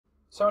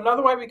So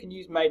another way we can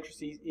use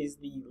matrices is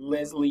the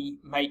Leslie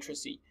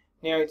matrice.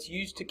 Now it's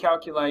used to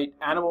calculate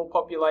animal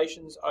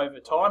populations over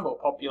time, or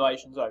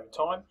populations over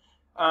time.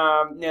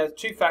 Now there's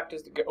two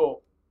factors that go, or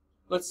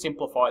let's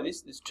simplify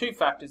this. There's two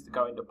factors that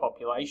go into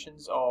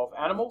populations of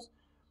animals.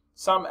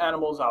 Some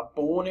animals are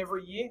born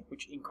every year,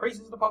 which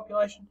increases the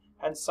population,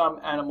 and some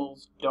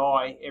animals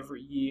die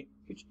every year,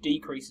 which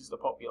decreases the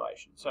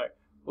population. So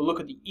we'll look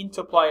at the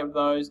interplay of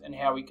those and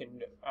how we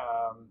can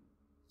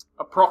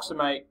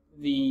approximate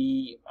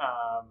the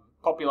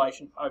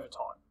population over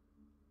time.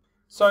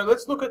 So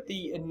let's look at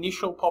the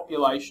initial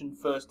population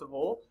first of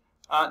all.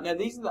 Now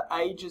these are the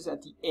ages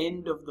at the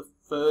end of the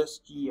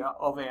first year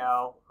of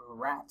our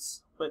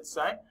rats, let's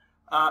say.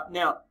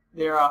 Now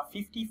there are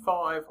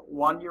 55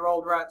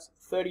 one-year-old rats,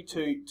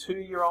 32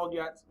 two-year-old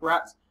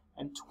rats,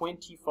 and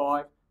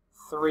 25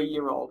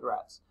 three-year-old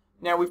rats.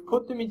 Now we've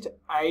put them into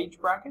age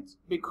brackets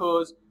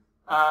because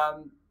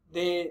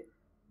their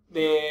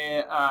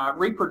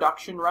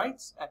reproduction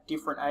rates at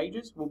different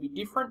ages will be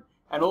different,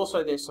 and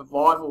also their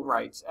survival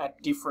rates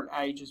at different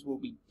ages will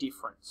be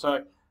different.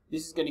 So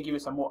this is going to give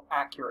us a more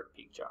accurate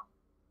picture.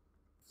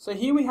 So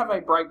here we have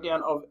a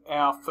breakdown of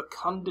our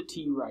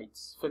fecundity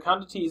rates.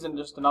 Fecundity isn't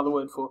just another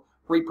word for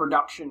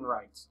reproduction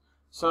rates.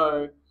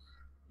 So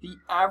the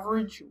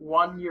average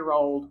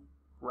one-year-old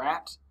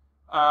rat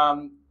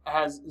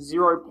has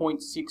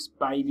 0.6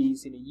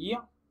 babies in a year.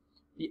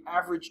 The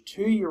average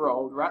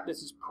two-year-old rat,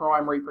 this is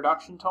prime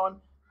reproduction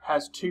time,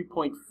 has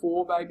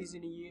 2.4 babies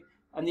in a year,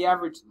 and the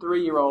average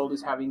three-year-old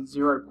is having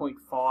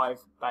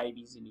 0.5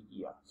 babies in a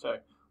year. So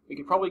we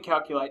could probably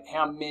calculate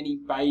how many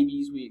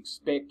babies we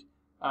expect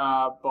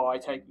by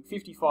taking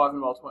 55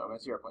 and multiplying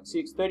it by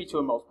 0.6, 32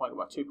 and multiplying it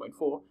by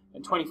 2.4,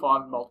 and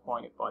 25 and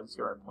multiplying it by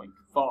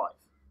 0.5.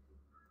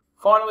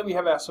 Finally, we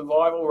have our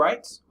survival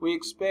rates. We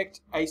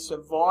expect a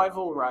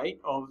survival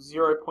rate of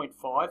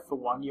 0.5 for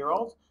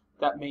one-year-olds.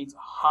 That means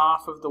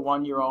half of the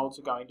one-year-olds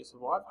are going to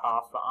survive,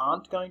 half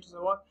aren't going to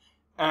survive,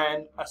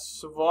 and a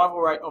survival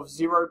rate of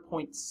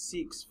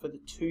 0.6 for the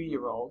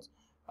two-year-olds.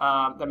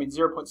 That means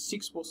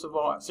 0.6 will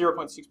survive,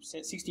 0.6%,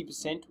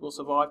 60% will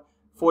survive,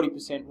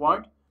 40%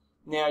 won't.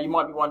 Now you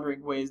might be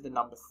wondering, where's the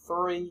number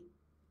 3?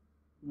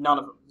 None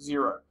of them,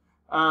 0.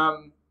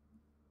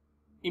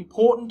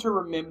 Important to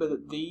remember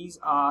that these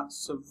are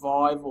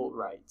survival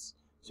rates.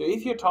 So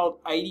if you're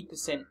told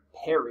 80%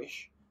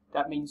 perish,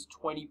 that means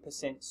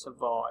 20%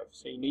 survive.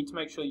 So you need to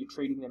make sure you're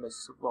treating them as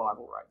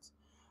survival rates.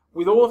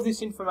 With all of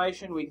this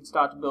information, we can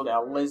start to build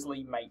our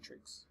Leslie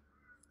matrix.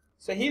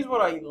 So here's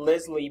what a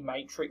Leslie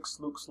matrix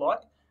looks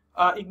like.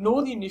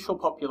 Ignore the initial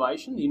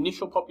population. The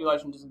initial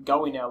population doesn't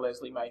go in our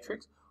Leslie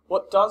matrix.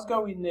 What does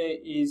go in there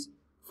is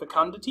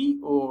fecundity,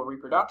 or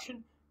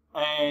reproduction,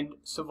 and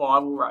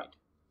survival rate.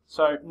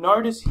 So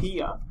notice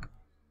here,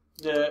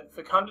 the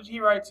fecundity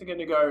rates are going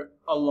to go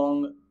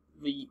along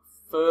the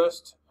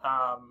first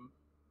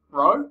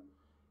row,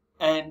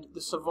 and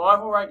the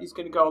survival rate is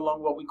going to go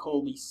along what we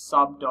call the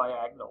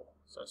subdiagonal.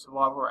 So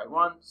survival rate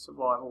 1,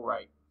 survival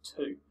rate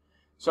 2.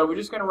 So we're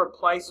just going to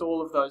replace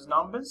all of those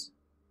numbers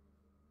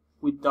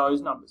with those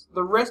numbers.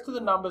 The rest of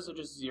the numbers are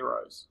just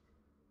zeros.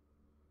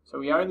 So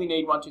we only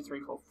need 1, 2,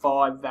 3, 4,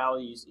 5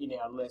 values in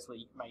our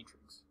Leslie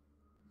matrix.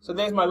 So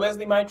there's my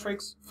Leslie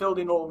matrix, filled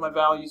in all of my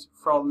values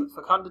from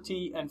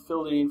fecundity and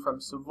filled it in from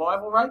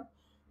survival rate.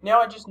 Now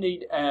I just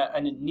need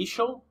an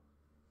initial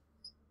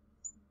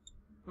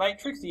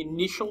matrix, the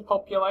initial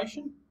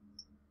population.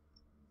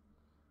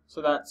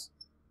 So that's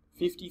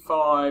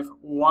 55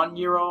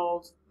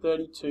 one-year-olds,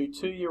 32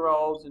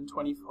 two-year-olds, and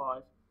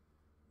 25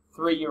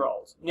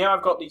 three-year-olds. Now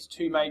I've got these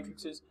two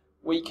matrices.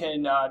 We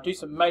can do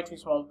some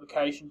matrix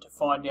multiplication to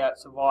find out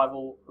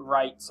survival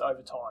rates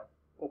over time,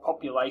 or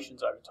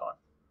populations over time.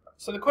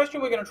 So the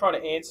question we're going to try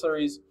to answer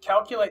is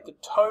calculate the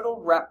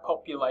total rat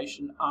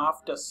population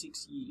after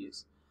 6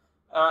 years.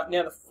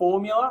 Now the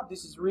formula,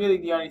 this is really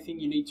the only thing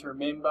you need to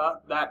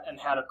remember, that and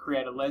how to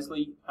create a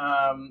Leslie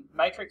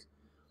matrix.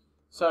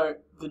 So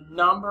the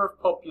number of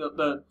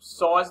the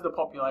size of the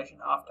population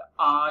after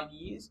R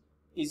years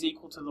is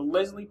equal to the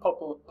Leslie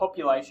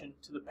population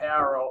to the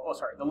power of,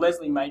 the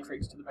Leslie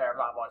matrix to the power of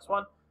R minus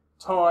 1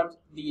 times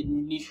the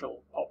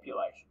initial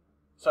population.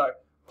 So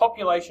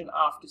population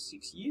after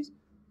 6 years,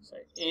 so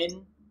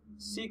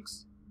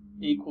N6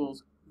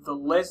 equals the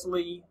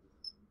Leslie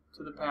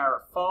to the power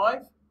of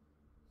 5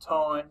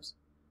 times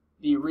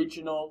the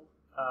original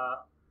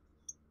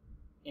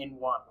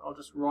N1. I'll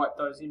just write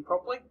those in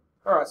properly.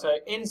 Alright, so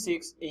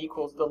N6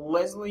 equals the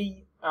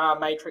Leslie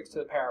matrix to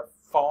the power of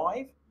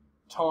 5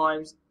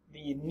 times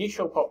the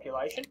initial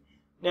population.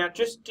 Now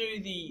just do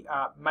the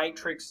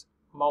matrix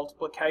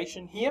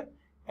multiplication here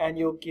and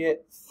you'll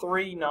get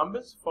three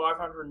numbers,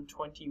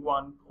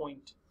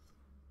 521.9,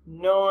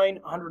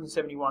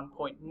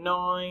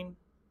 171.9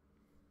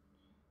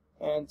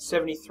 and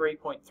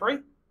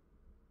 73.3.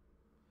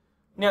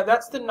 Now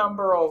that's the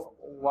number of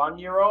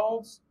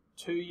 1-year-olds,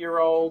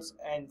 2-year-olds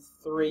and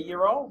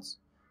 3-year-olds.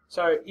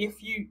 So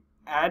if you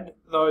add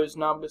those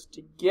numbers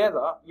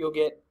together, you'll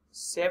get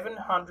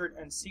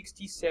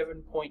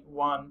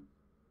 767.1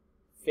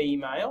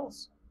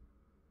 females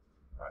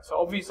Right, so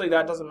obviously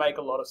that doesn't make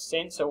a lot of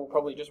sense, so we'll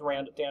probably just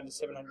round it down to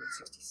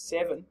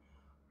 767.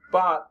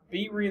 But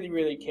be really,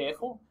 really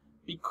careful,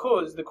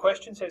 because the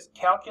question says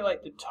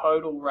calculate the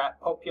total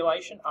rat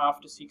population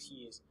after 6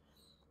 years.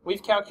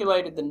 We've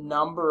calculated the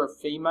number of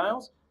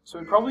females, so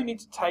we probably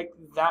need to take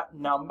that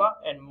number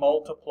and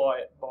multiply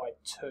it by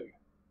 2.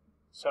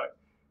 So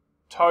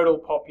total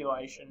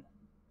population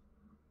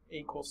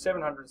equals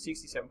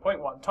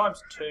 767.1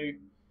 times 2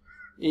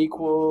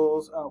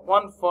 equals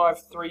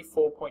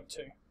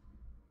 1534.2,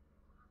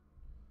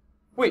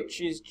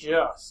 which is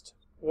just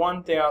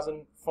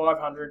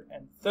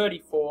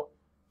 1,534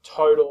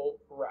 total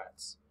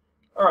rats.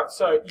 Alright,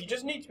 so you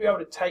just need to be able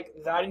to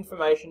take that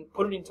information,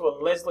 put it into a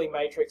Leslie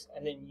matrix,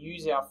 and then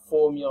use our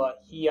formula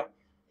here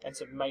and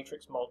some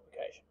matrix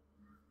multiplication.